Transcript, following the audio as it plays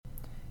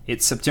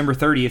It's September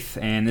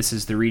 30th, and this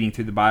is the Reading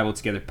Through the Bible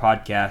Together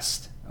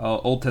podcast.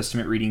 Old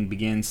Testament reading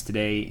begins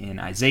today in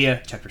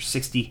Isaiah chapter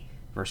 60,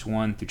 verse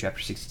 1 through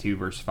chapter 62,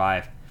 verse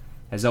 5.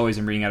 As always,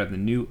 I'm reading out of the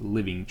New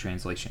Living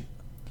Translation.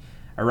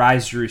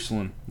 Arise,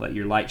 Jerusalem, let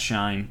your light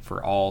shine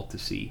for all to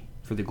see,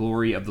 for the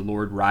glory of the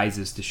Lord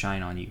rises to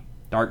shine on you.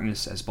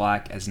 Darkness as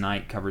black as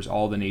night covers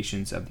all the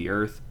nations of the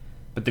earth,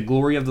 but the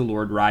glory of the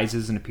Lord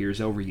rises and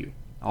appears over you.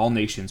 All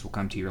nations will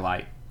come to your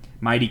light.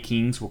 Mighty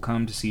kings will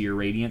come to see your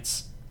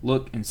radiance.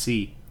 Look and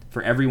see,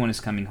 for everyone is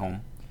coming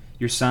home.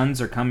 Your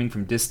sons are coming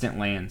from distant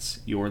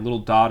lands. Your little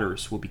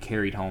daughters will be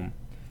carried home.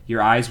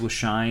 Your eyes will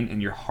shine and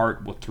your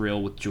heart will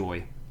thrill with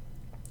joy.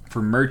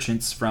 For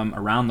merchants from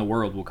around the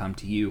world will come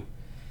to you.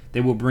 They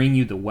will bring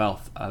you the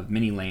wealth of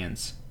many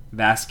lands.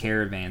 Vast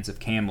caravans of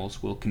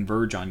camels will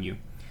converge on you.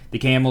 The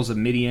camels of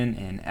Midian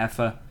and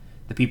Ephah,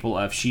 the people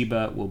of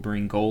Sheba, will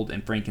bring gold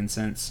and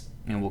frankincense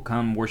and will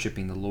come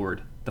worshiping the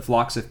Lord. The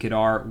flocks of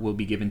Kedar will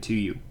be given to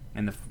you,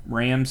 and the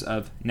rams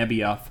of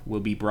Nebaioth will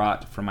be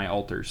brought from my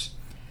altars.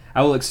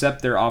 I will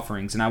accept their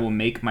offerings, and I will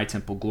make my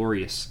temple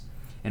glorious.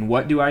 And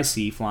what do I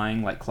see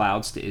flying like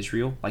clouds to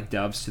Israel, like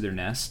doves to their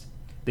nest?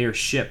 They are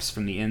ships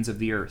from the ends of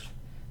the earth,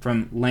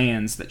 from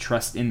lands that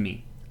trust in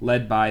me,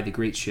 led by the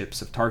great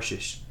ships of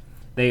Tarshish.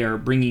 They are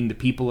bringing the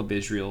people of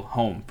Israel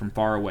home from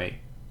far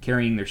away,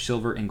 carrying their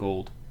silver and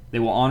gold. They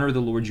will honor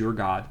the Lord your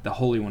God, the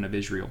Holy One of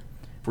Israel,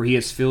 for he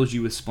has filled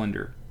you with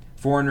splendor.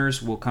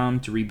 Foreigners will come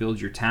to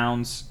rebuild your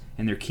towns,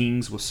 and their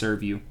kings will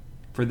serve you.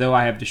 For though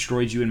I have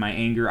destroyed you in my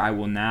anger, I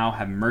will now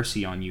have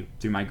mercy on you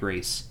through my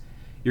grace.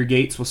 Your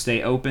gates will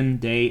stay open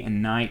day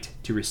and night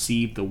to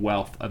receive the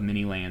wealth of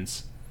many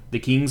lands. The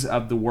kings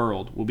of the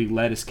world will be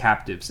led as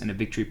captives in a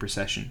victory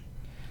procession.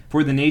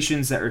 For the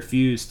nations that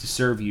refuse to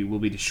serve you will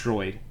be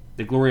destroyed.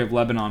 The glory of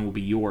Lebanon will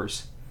be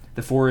yours,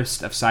 the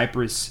forest of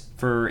cypress,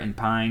 fir, and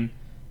pine,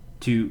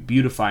 to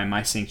beautify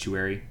my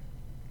sanctuary.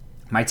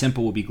 My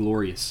temple will be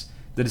glorious.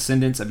 The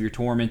descendants of your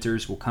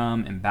tormentors will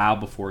come and bow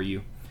before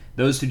you.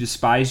 Those who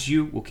despise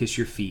you will kiss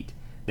your feet.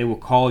 They will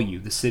call you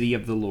the city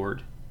of the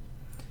Lord,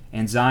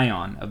 and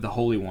Zion of the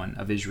Holy One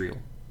of Israel.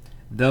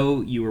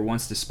 Though you were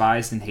once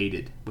despised and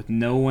hated, with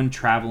no one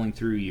traveling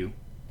through you,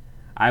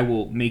 I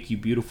will make you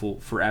beautiful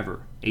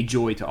forever, a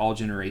joy to all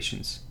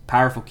generations.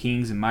 Powerful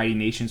kings and mighty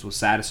nations will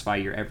satisfy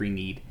your every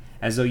need,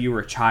 as though you were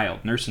a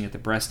child nursing at the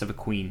breast of a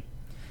queen.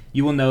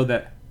 You will know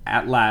that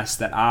at last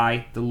that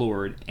I, the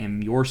Lord,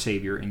 am your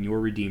Savior and your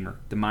Redeemer,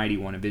 the Mighty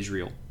One of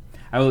Israel.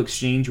 I will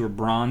exchange your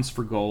bronze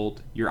for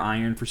gold, your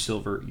iron for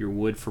silver, your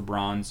wood for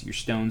bronze, your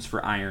stones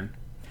for iron.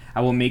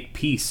 I will make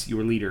peace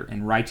your leader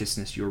and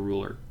righteousness your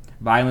ruler.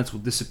 Violence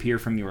will disappear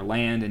from your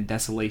land, and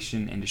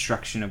desolation and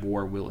destruction of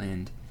war will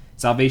end.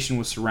 Salvation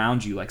will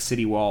surround you like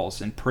city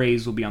walls, and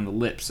praise will be on the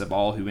lips of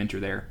all who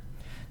enter there.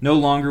 No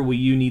longer will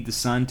you need the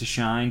sun to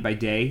shine by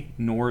day,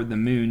 nor the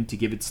moon to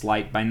give its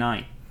light by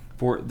night.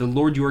 For the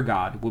Lord your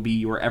God will be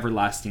your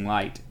everlasting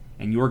light,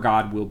 and your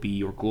God will be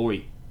your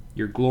glory.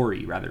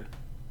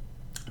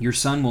 Your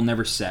sun will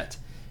never set,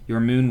 your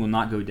moon will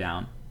not go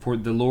down, for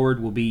the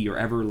Lord will be your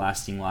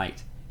everlasting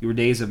light. Your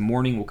days of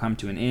mourning will come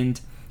to an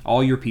end.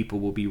 All your people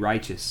will be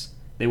righteous.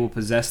 They will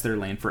possess their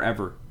land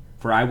forever,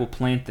 for I will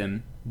plant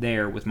them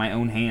there with my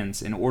own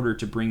hands in order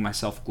to bring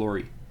myself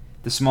glory.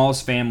 The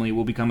smallest family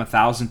will become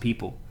 1,000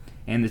 people,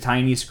 and the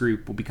tiniest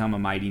group will become a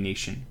mighty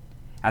nation.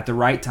 At the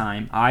right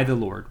time, I, the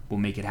Lord, will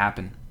make it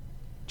happen.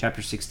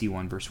 Chapter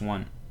 61, verse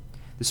 1.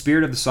 The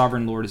Spirit of the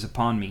Sovereign Lord is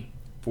upon me,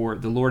 for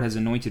the Lord has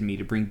anointed me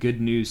to bring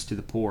good news to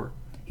the poor.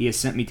 He has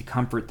sent me to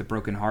comfort the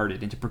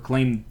brokenhearted, and to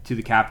proclaim to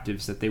the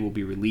captives that they will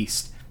be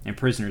released, and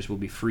prisoners will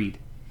be freed.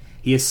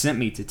 He has sent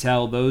me to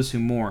tell those who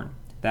mourn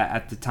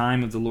that the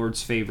time of the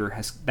Lord's favor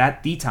has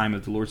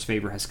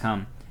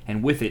come,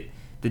 and with it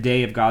the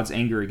day of God's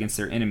anger against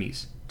their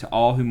enemies. To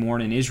all who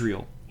mourn in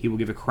Israel, he will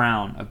give a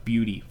crown of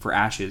beauty for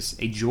ashes,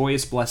 a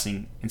joyous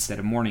blessing instead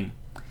of mourning,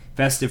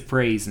 festive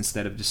praise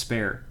instead of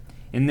despair.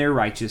 In their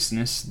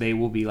righteousness they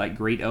will be like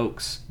great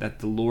oaks that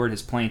the Lord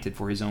has planted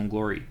for his own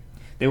glory.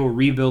 They will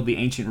rebuild the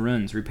ancient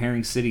ruins,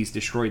 repairing cities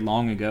destroyed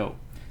long ago.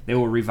 They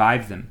will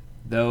revive them,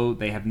 though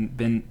they have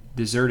been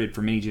deserted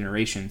for many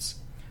generations.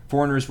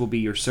 Foreigners will be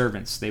your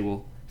servants. They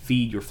will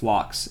feed your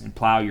flocks and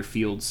plow your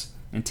fields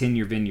and tend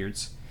your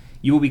vineyards.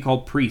 You will be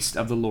called priests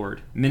of the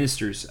Lord,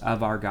 ministers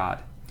of our God.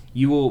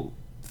 You will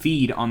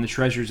feed on the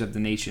treasures of the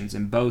nations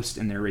and boast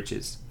in their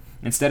riches.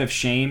 Instead of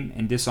shame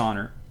and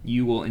dishonor,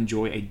 you will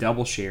enjoy a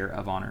double share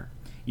of honor.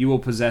 You will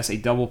possess a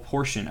double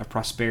portion of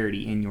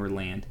prosperity in your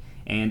land,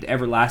 and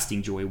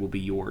everlasting joy will be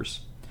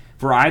yours.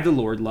 For I, the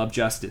Lord, love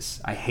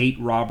justice. I hate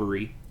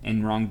robbery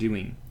and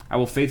wrongdoing. I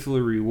will faithfully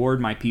reward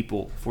my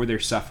people for their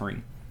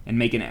suffering, and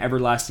make an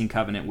everlasting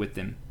covenant with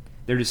them.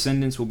 Their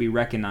descendants will be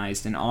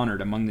recognized and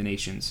honored among the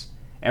nations.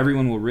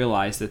 Everyone will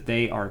realize that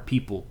they are a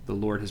people the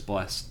Lord has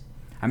blessed.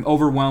 I'm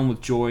overwhelmed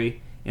with joy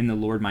in the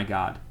Lord my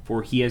God,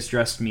 for he has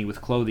dressed me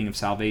with clothing of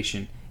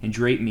salvation and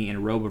draped me in a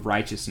robe of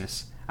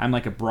righteousness. I'm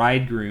like a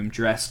bridegroom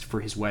dressed for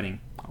his wedding,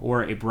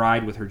 or a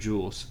bride with her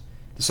jewels.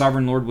 The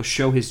sovereign Lord will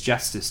show his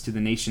justice to the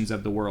nations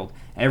of the world.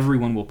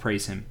 Everyone will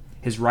praise him.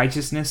 His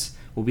righteousness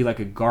will be like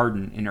a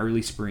garden in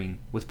early spring,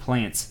 with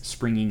plants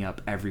springing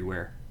up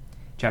everywhere.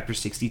 Chapter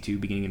 62,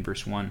 beginning in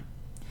verse 1.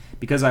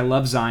 Because I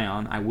love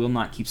Zion, I will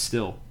not keep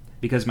still.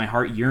 Because my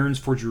heart yearns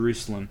for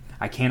Jerusalem,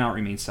 I cannot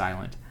remain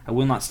silent. I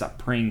will not stop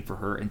praying for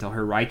her until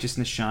her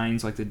righteousness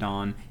shines like the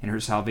dawn and her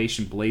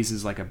salvation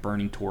blazes like a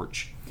burning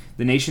torch.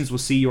 The nations will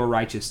see your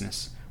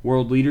righteousness.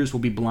 World leaders will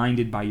be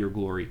blinded by your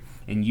glory,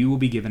 and you will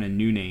be given a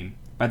new name.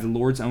 By the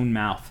Lord's own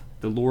mouth,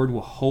 the Lord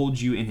will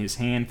hold you in his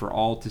hand for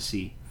all to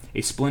see,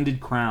 a splendid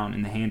crown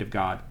in the hand of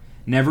God.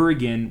 Never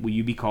again will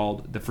you be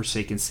called the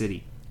forsaken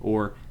city,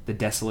 or the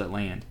desolate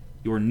land.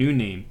 Your new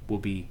name will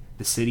be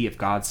the city of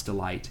God's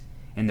delight,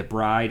 and the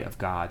bride of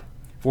God.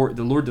 For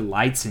the Lord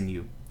delights in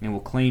you, and will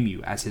claim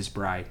you as his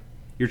bride.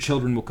 Your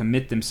children will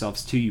commit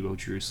themselves to you, O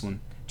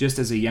Jerusalem, just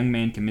as a young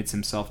man commits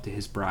himself to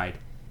his bride.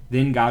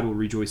 Then God will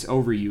rejoice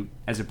over you,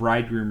 as a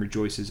bridegroom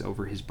rejoices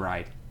over his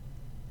bride.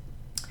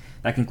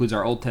 That concludes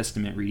our Old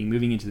Testament reading.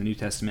 Moving into the New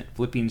Testament,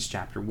 Philippians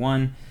chapter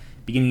 1,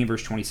 beginning in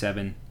verse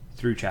 27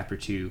 through chapter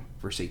 2,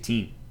 verse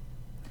 18.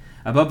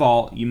 Above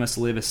all, you must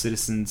live as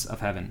citizens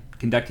of heaven,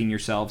 conducting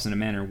yourselves in a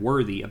manner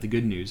worthy of the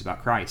good news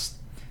about Christ.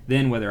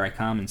 Then, whether I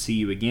come and see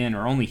you again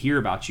or only hear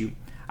about you,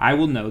 I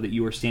will know that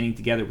you are standing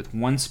together with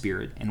one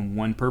spirit and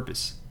one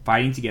purpose,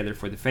 fighting together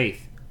for the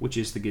faith, which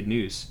is the good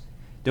news.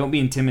 Don't be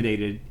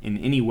intimidated in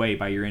any way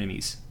by your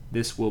enemies.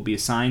 This will be a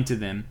sign to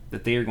them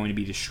that they are going to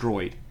be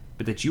destroyed,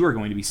 but that you are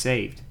going to be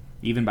saved,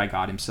 even by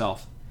God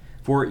himself.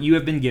 For you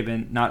have been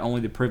given not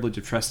only the privilege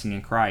of trusting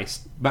in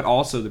Christ, but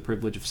also the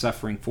privilege of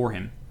suffering for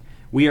him.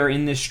 We are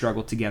in this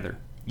struggle together.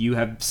 You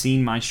have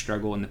seen my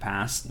struggle in the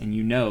past, and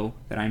you know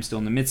that I am still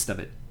in the midst of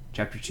it.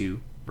 Chapter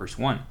 2, verse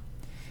 1.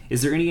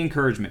 Is there any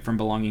encouragement from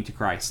belonging to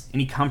Christ?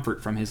 Any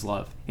comfort from his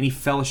love? Any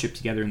fellowship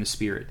together in the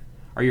Spirit?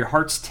 Are your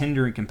hearts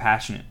tender and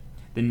compassionate?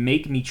 Then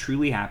make me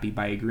truly happy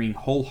by agreeing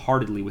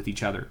wholeheartedly with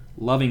each other,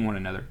 loving one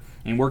another,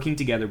 and working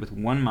together with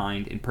one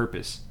mind and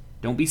purpose.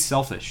 Don't be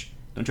selfish.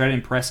 Don't try to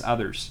impress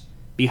others.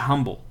 Be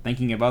humble,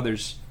 thinking of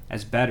others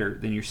as better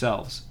than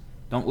yourselves.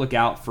 Don't look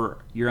out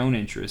for your own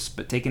interests,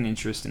 but take an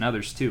interest in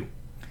others too.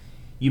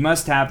 You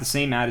must have the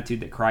same attitude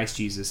that Christ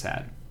Jesus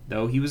had.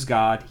 Though he was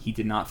God, he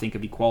did not think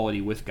of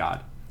equality with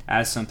God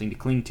as something to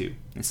cling to.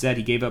 Instead,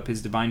 he gave up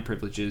his divine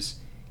privileges.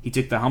 He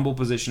took the humble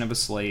position of a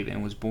slave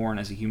and was born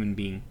as a human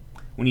being.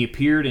 When he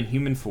appeared in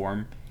human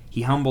form,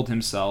 he humbled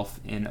himself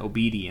in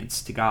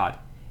obedience to God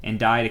and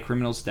died a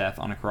criminal's death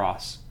on a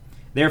cross.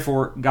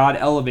 Therefore, God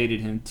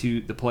elevated him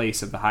to the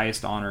place of the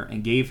highest honor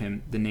and gave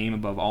him the name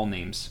above all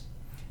names,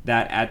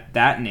 that at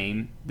that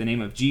name, the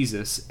name of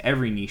Jesus,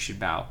 every knee should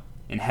bow,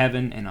 in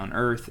heaven and on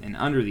earth and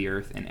under the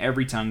earth, and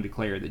every tongue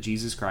declare that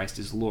Jesus Christ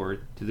is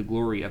Lord, to the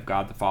glory of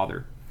God the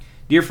Father.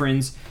 Dear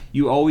friends,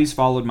 you always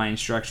followed my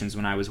instructions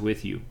when I was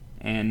with you,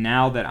 and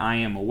now that I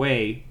am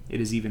away, it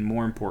is even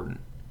more important.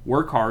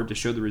 Work hard to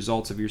show the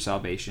results of your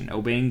salvation,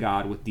 obeying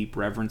God with deep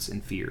reverence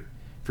and fear.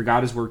 For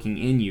God is working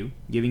in you,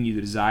 giving you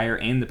the desire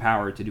and the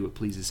power to do what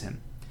pleases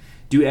him.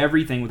 Do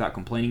everything without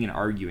complaining and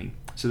arguing,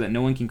 so that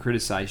no one can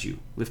criticize you.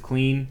 Live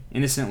clean,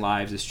 innocent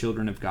lives as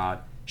children of God,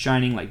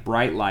 shining like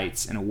bright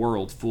lights in a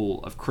world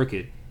full of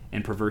crooked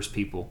and perverse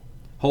people.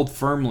 Hold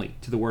firmly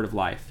to the word of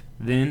life.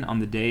 Then, on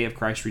the day of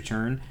Christ's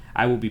return,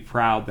 I will be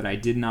proud that I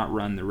did not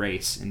run the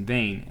race in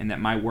vain and that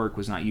my work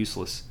was not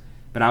useless.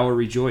 But I will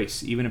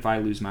rejoice even if I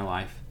lose my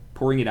life,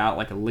 pouring it out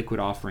like a liquid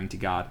offering to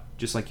God,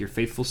 just like your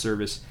faithful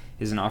service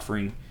is an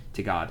offering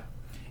to God.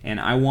 And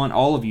I want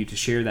all of you to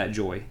share that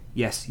joy.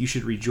 Yes, you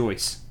should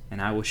rejoice,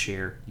 and I will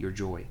share your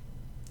joy.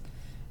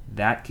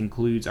 That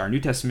concludes our New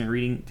Testament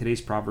reading.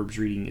 Today's Proverbs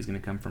reading is going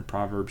to come from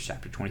Proverbs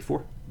chapter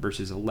 24,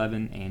 verses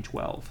 11 and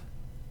 12.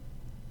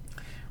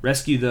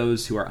 Rescue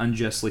those who are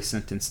unjustly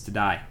sentenced to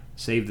die.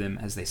 Save them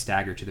as they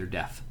stagger to their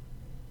death.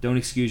 Don't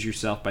excuse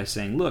yourself by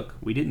saying, "Look,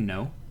 we didn't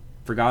know."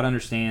 For God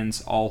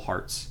understands all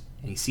hearts,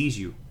 and he sees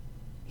you.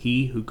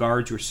 He who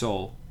guards your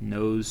soul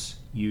knows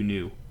you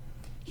knew.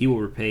 He will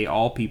repay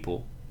all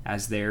people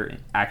as their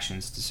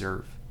actions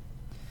deserve.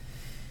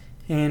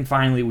 And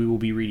finally, we will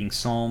be reading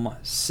Psalm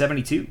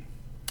 72,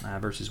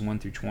 verses 1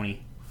 through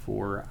 20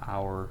 for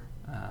our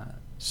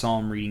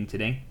psalm reading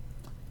today.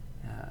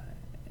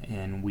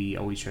 And we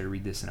always try to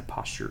read this in a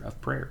posture of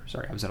prayer.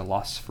 Sorry, I was at a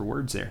loss for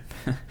words there.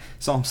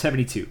 Psalm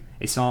 72,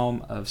 a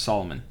psalm of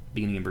Solomon,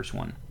 beginning in verse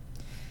 1.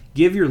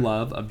 Give your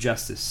love of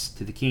justice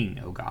to the king,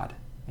 O God,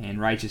 and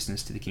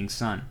righteousness to the king's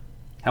son.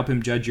 Help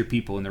him judge your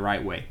people in the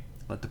right way.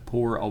 Let the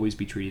poor always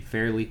be treated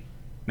fairly.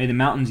 May the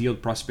mountains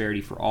yield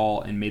prosperity for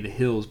all, and may the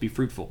hills be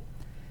fruitful.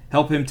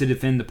 Help him to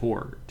defend the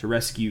poor, to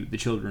rescue the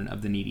children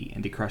of the needy,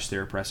 and to crush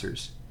their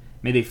oppressors.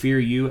 May they fear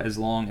you as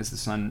long as the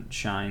sun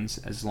shines,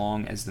 as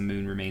long as the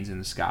moon remains in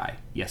the sky.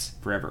 Yes,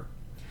 forever.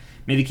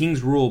 May the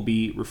king's rule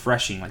be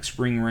refreshing like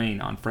spring rain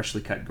on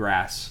freshly cut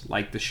grass,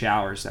 like the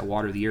showers that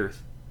water the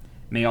earth.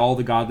 May all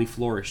the godly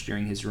flourish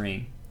during his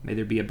reign. May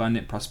there be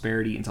abundant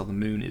prosperity until the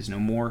moon is no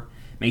more.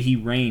 May he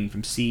reign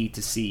from sea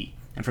to sea,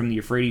 and from the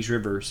Euphrates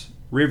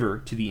river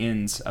to the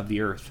ends of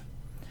the earth.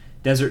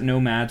 Desert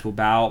nomads will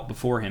bow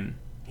before him.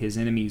 His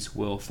enemies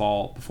will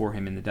fall before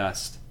him in the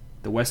dust.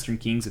 The western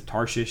kings of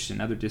Tarshish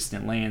and other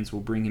distant lands will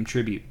bring him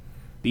tribute.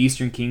 The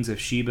eastern kings of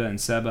Sheba and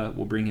Seba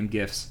will bring him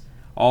gifts.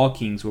 All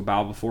kings will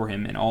bow before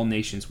him, and all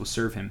nations will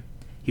serve him.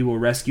 He will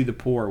rescue the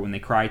poor when they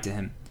cry to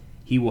him.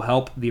 He will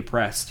help the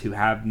oppressed who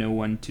have no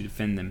one to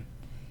defend them.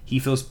 He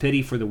feels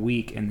pity for the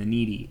weak and the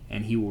needy,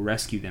 and he will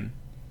rescue them.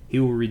 He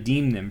will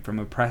redeem them from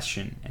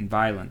oppression and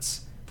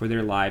violence, for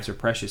their lives are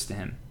precious to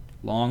him.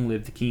 Long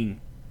live the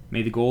king.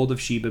 May the gold of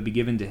Sheba be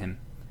given to him.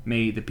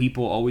 May the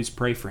people always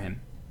pray for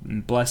him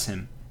and bless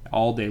him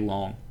all day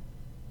long.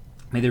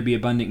 May there be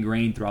abundant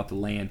grain throughout the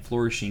land,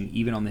 flourishing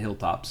even on the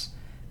hilltops.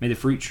 May the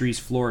fruit trees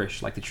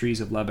flourish like the trees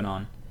of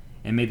Lebanon,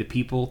 and may the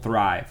people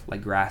thrive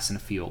like grass in a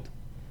field.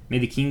 May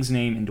the king's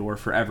name endure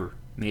forever.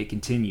 May it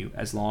continue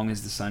as long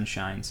as the sun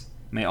shines.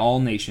 May all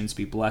nations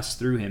be blessed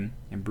through him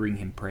and bring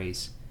him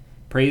praise.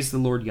 Praise the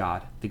Lord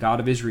God, the God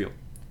of Israel,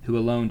 who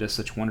alone does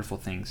such wonderful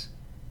things.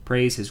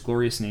 Praise his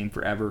glorious name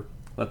forever.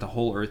 Let the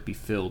whole earth be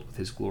filled with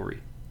his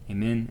glory.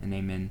 Amen and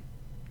amen.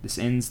 This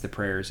ends the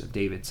prayers of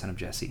David, son of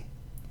Jesse.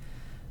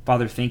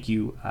 Father, thank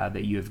you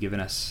that you have given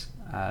us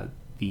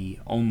the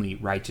only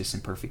righteous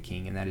and perfect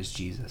King, and that is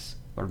Jesus.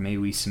 Lord, may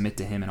we submit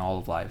to him in all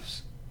of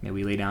lives. May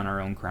we lay down our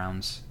own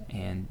crowns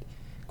and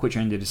quit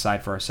trying to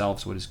decide for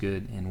ourselves what is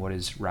good and what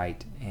is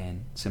right,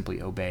 and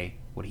simply obey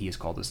what he has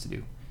called us to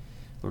do.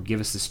 Lord,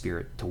 give us the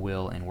Spirit to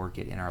will and work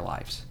it in our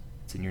lives.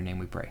 It's in your name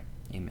we pray.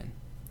 Amen.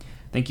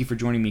 Thank you for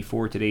joining me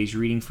for today's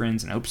reading,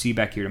 friends, and I hope to see you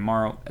back here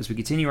tomorrow as we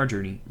continue our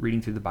journey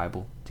reading through the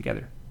Bible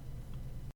together.